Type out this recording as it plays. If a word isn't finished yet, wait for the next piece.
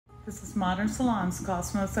This is Modern Salon's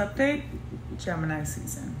Cosmos Update, Gemini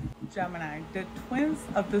season. Gemini, the twins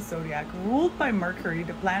of the zodiac, ruled by Mercury,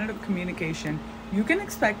 the planet of communication. You can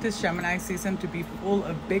expect this Gemini season to be full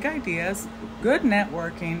of big ideas, good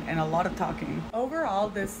networking, and a lot of talking. Overall,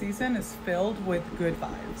 this season is filled with good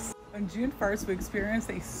vibes. On June 1st, we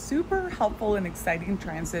experienced a super helpful and exciting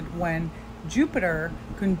transit when Jupiter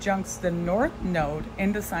conjuncts the North Node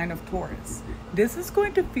in the sign of Taurus. This is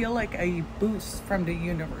going to feel like a boost from the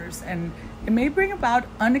universe, and it may bring about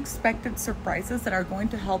unexpected surprises that are going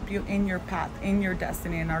to help you in your path, in your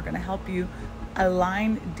destiny, and are going to help you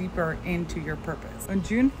align deeper into your purpose. On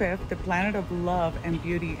June 5th, the planet of love and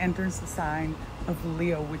beauty enters the sign of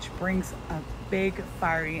Leo, which brings a big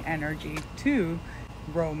fiery energy to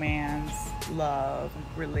romance, love,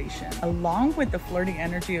 relation. Along with the flirty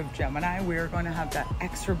energy of Gemini, we are going to have that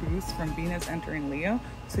extra boost from Venus entering Leo.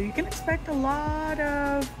 So you can expect a lot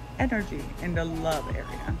of energy in the love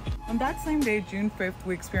area. On that same day, June 5th,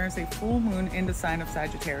 we experience a full moon in the sign of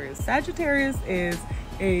Sagittarius. Sagittarius is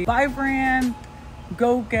a vibrant,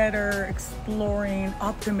 go-getter, exploring,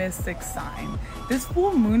 optimistic sign. This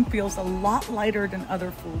full moon feels a lot lighter than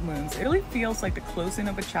other full moons. It really feels like the closing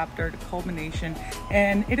of a chapter, the culmination,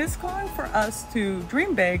 and it is calling for us to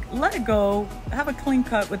dream big, let it go, have a clean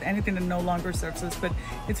cut with anything that no longer serves us, but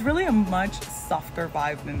it's really a much softer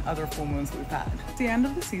vibe than other full moons we've had. At the end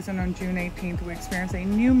of the season, on June 18th, we experience a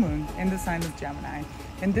new moon in the sign of Gemini.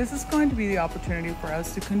 And this is going to be the opportunity for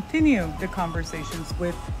us to continue the conversations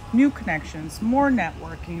with new connections, more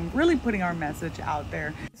networking, really putting our message out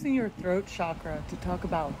there. Using your throat chakra to talk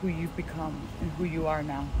about who you've become and who you are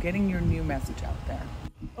now, getting your new message out there.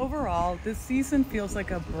 Overall, this season feels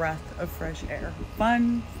like a breath of fresh air.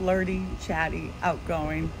 Fun, flirty, chatty,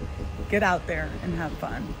 outgoing. Get out there and have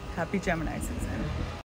fun. Happy Gemini season.